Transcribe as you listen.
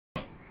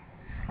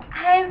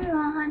Hi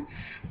everyone,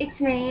 it's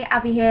me,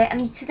 Abby here,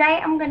 and today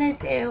I'm going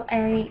to do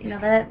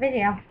another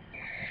video.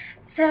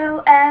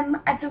 So,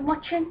 I've been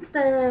watching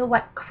the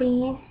White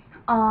Queen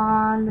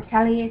on the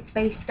telly. It's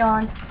based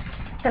on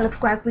Philippa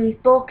Gregory's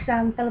books,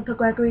 and Philippa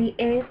Gregory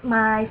is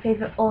my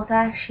favourite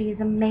author.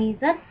 She's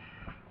amazing.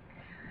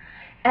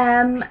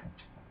 The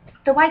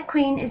White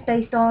Queen is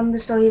based on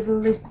the story of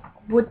Edward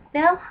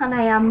Woodville, and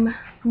I am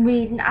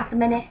reading at the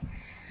minute,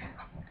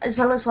 as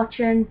well as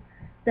watching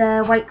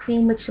The White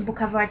Queen, which is a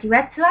book I've already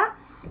read to that.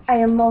 I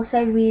am also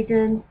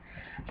reading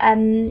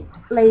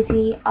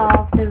Lady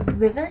of the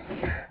Rivers.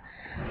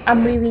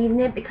 I'm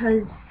rereading it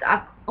because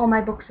all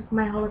my books are for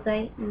my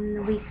holiday in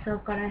a week, so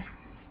I've got to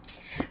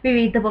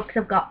reread the books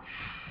I've got.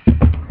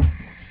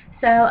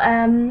 So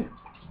I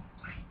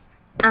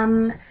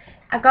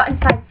got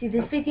inspired to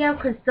do this video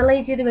because The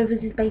Lady of the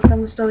Rivers is based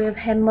on the story of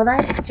her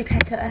mother,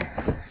 Jacquetta.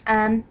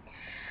 And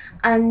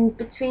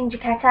between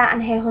Jacquetta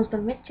and her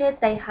husband Richard,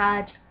 they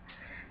had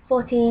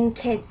 14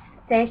 kids,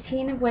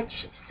 13 of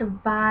which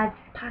survived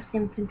past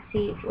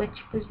infancy,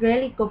 which was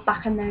really good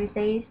back in those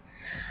days.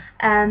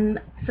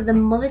 For the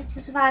mother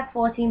to survive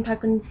 14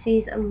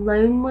 pregnancies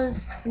alone was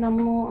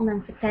phenomenal, and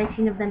then for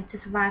 13 of them to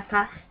survive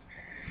past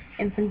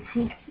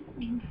infancy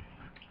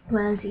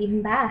was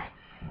even better.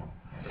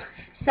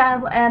 So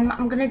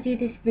I'm going to do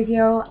this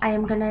video. I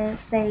am going to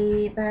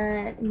say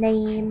the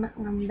name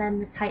and then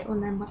the title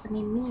and then what the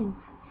name means.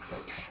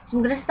 So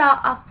I'm going to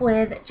start off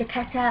with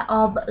Jacquetta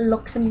of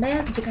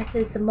Luxembourg. Jacquetta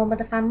is the mum of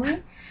the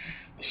family.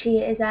 She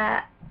is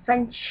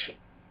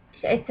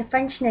it's a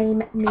French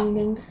name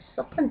meaning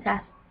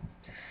supplanter.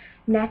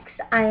 Next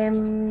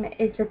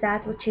is the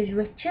dad, which is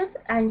Richard,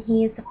 and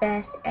he is the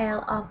first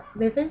Earl of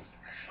Rivers.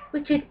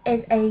 Richard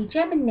is a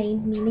German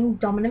name meaning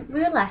dominant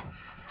ruler.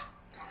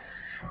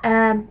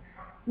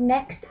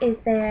 Next is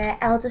their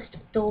eldest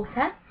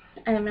daughter,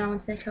 now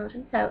into their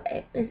children. So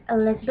it is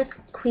Elizabeth,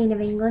 Queen of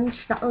England.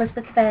 She's not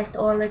Elizabeth I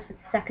or Elizabeth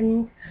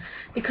II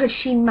because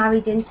she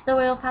married into the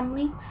royal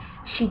family.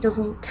 She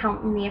doesn't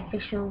count in the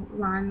official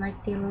line like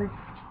the Elizabeth,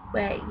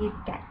 where you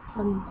get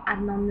them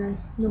adding on the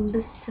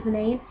numbers to the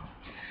name.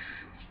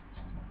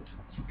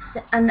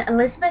 And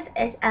Elizabeth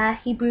is a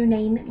Hebrew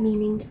name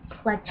meaning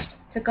pledged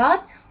to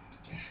God.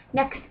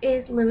 Next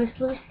is Louis.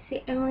 Louis is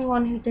the only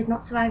one who did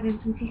not survive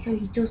infancy, so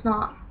he does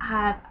not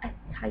have a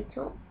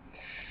title.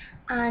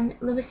 And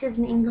Louis is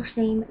an English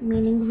name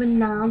meaning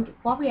renowned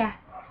warrior.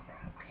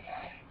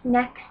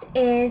 Next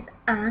is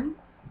Anne.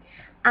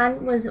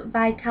 Anne was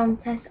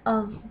Viscountess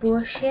of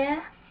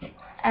Bourchier,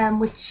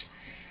 and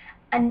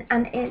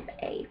is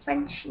a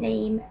French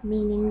name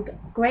meaning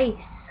grace.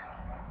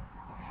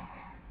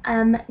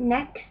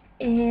 Next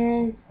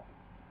is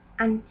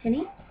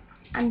Anthony.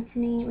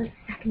 Anthony was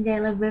the second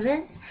Earl of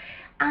Rivers,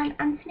 and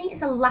Anthony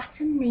is a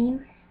Latin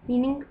name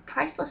meaning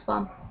priceless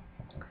one.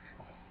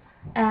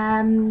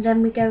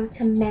 Then we go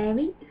to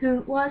Mary,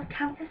 who was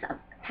Countess of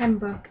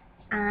Pembroke,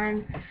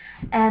 and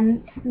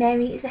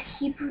Mary is a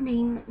Hebrew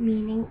name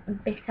meaning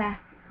bitter.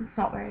 It's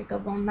not very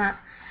good on that.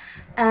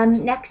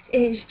 Next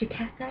is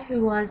Jacquetta,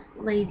 who was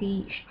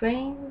Lady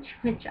Strange,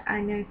 which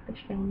I know for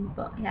strange,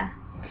 but yeah.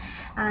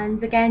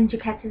 And again,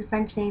 Jacquetta is a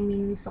French name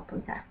meaning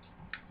supplanter.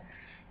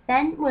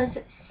 Then was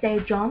Sir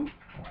John.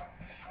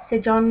 Sir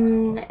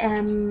John,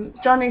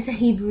 John is a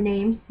Hebrew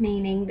name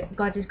meaning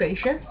God is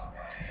gracious.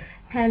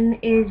 Then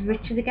is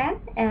Richard again.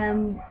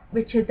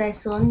 Richard, their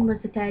son, was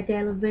the third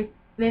Earl of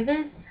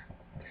Rivers.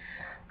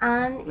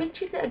 And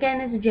Richard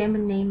again is a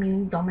German name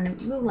meaning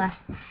dominant ruler.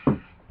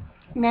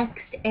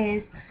 Next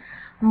is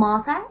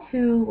Martha,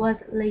 who was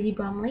Lady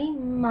Bromely.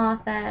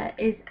 Martha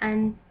is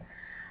an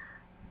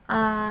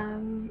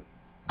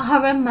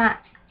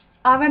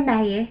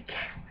Aramaic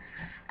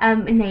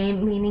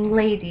name meaning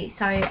lady.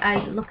 Sorry,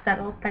 I looked that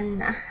up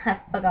and I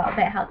forgot a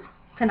bit how to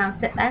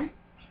pronounce it then.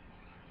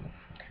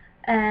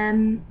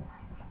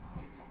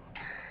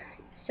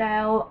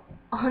 So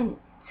on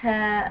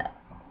to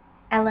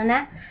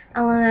Eleanor.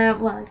 Eleanor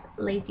was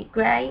Lady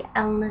Grey.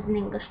 Eleanor's an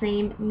English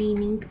name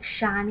meaning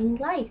shining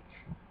light.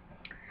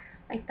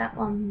 Like that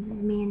one, the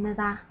meaning of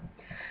that.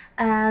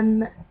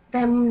 Then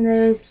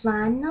there's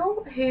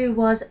Lionel, who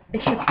was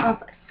Bishop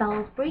of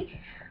Salisbury.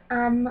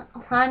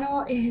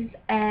 Lionel is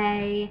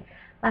a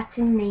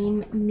Latin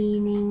name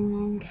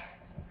meaning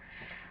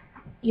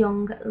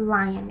young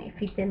lion,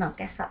 if you did not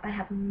guess that by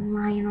having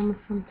lion on the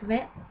front of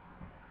it.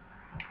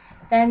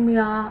 Then we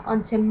are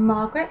on to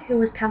Margaret, who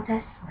was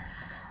Countess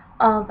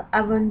of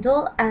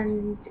Arundel,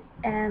 and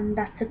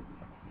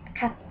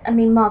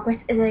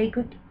Margaret is a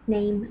Greek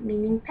name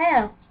meaning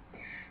pearl.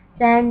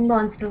 Then we're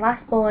on to the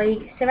last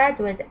boy, Sir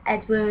Edward.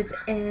 Edward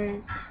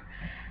is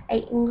an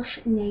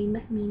English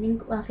name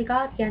meaning wealthy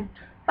guardian.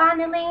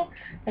 Finally,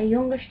 the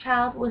youngest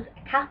child was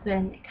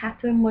Catherine.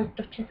 Catherine was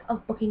Duchess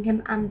of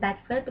Buckingham and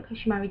Bedford because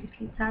she married a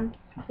few times,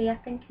 3 I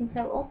think in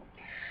total.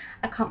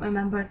 I can't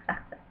remember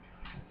exactly.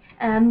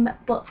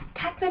 But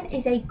Catherine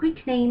is a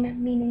Greek name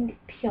meaning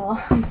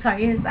pure. I'm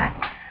sorry, is that?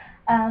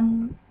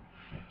 I've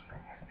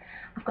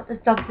got the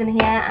dogs in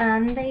here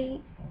and they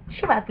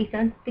should have been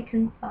done,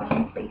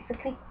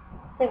 basically.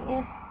 So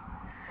yeah,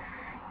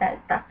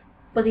 that's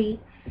buddy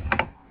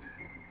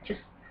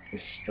just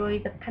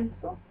destroyed the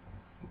pencil.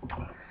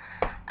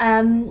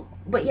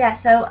 But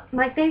yeah, so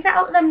my favourite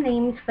out of them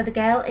names for the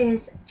girl is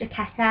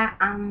Jacquetta,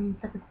 and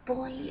for the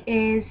boy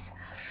is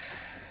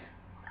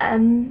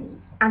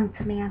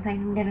Anthony, I think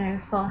I'm gonna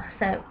go for.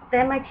 So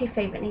they're my two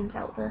favourite names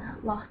out of the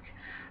lot.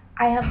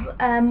 I have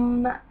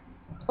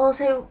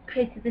also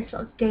created this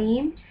little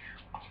game.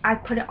 I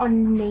put it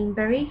on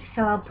Nameberry,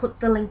 so I'll put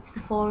the link to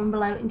the forum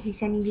below in case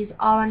any of you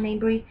are on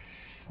Nameberry.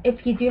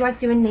 If you do like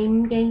doing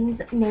name games,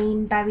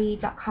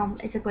 nameberry.com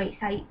is a great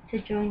site to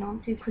join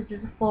on to, because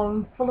there's a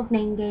forum full of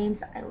name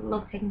games. I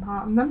love taking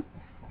part in them.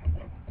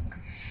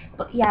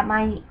 But yeah,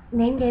 my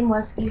name game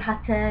was, you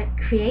had to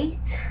create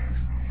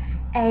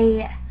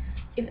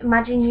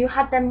imagine you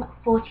had them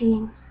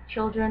 14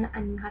 children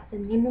and you had to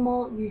name them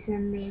all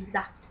using the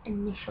exact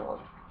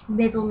initials.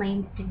 Middle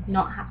names did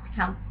not have to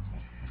count.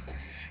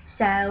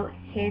 So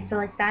here's the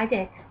list I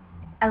did: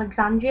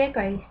 Alexandria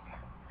Grace,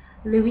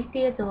 Louis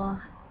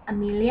Theodore,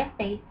 Amelia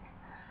Faith,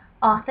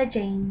 Arthur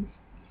James,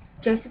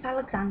 Joseph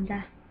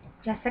Alexander,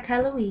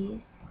 Jessica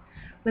Louise,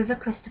 River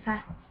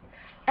Christopher,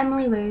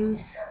 Emily Rose,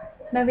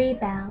 Marie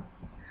Bell,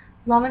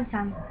 Lawrence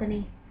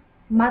Anthony,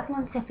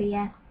 Madeline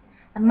Sophia,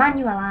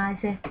 Emmanuel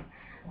Isaac,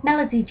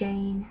 Melody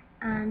Jane,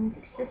 and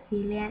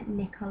Cecilia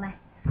Nicolette.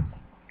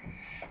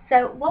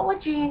 So what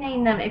would you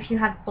name them if you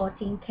had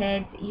 14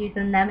 kids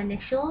using them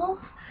initials?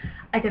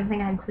 I don't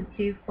think I could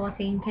do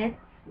 14 kids.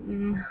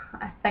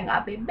 I think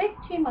that'd be a bit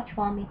too much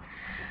for me.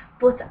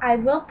 But I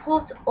will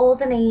put all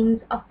the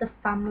names of the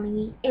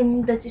family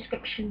in the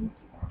description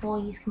for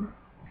you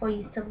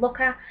to look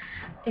at,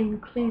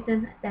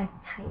 including their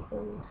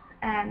titles.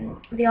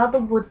 They are the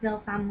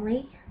Woodville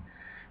family,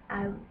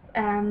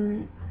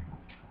 and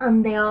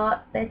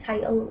their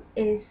title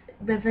is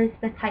Rivers.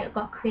 The title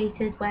got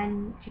created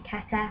when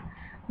Jacquetta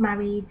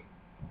married.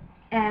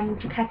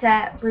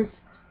 Jacquetta was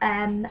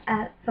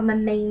from a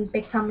main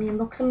big family in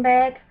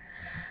Luxembourg,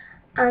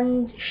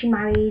 and she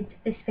married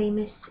this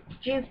famous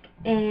duke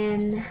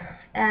in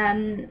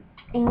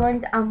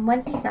England, and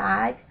when he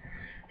died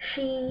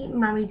she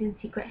married in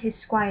secret his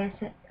squire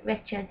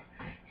Richard,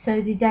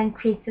 so they then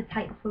created the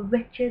title for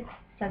Richard,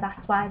 so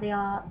that's why they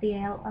are the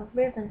Earl of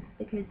Rivers,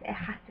 because it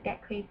had to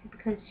get created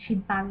because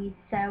she married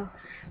so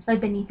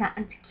beneath her,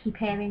 and to keep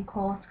her in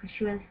court because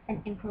she was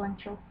an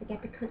influential figure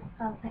because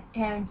of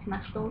her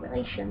international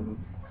relations.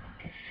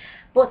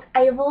 But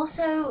I have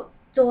also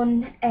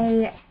done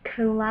a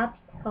collab.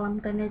 Well, I'm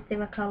going to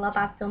do a collab.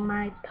 I've done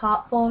my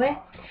part for it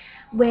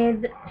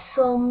with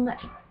some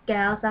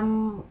girls.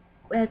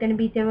 We're going to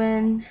be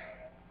doing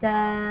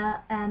the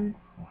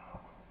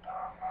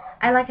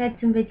I had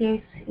some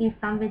videos,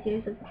 fan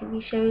videos of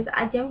TV shows.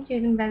 I don't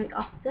do them very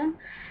often,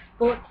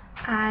 but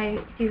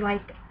I do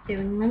like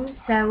doing them.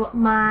 So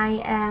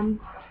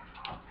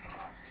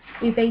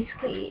we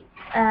basically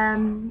are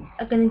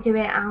going to do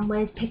it, and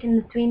we're picking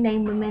the 3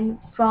 main women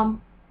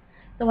from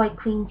the White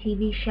Queen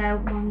TV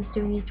show. One's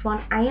doing each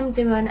one. I am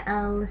doing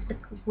Edward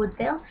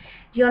Woodville.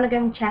 If you want to go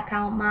and check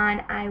out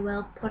mine, I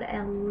will put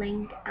a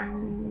link,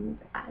 and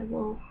I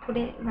will put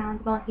it around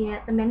about here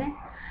at the minute,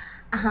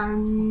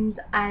 and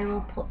I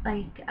will put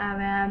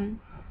our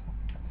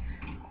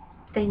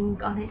thing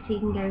on it so you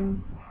can go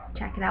and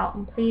check it out,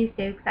 and please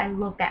do, because I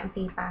love getting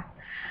feedback.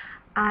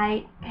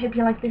 I hope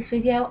you like this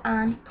video,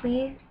 and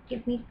please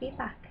give me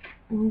feedback,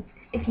 and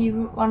if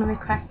you want to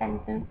request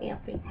anything, feel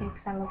free to,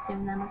 because I love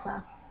doing them as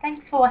well.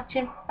 Thanks for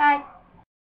watching. Bye.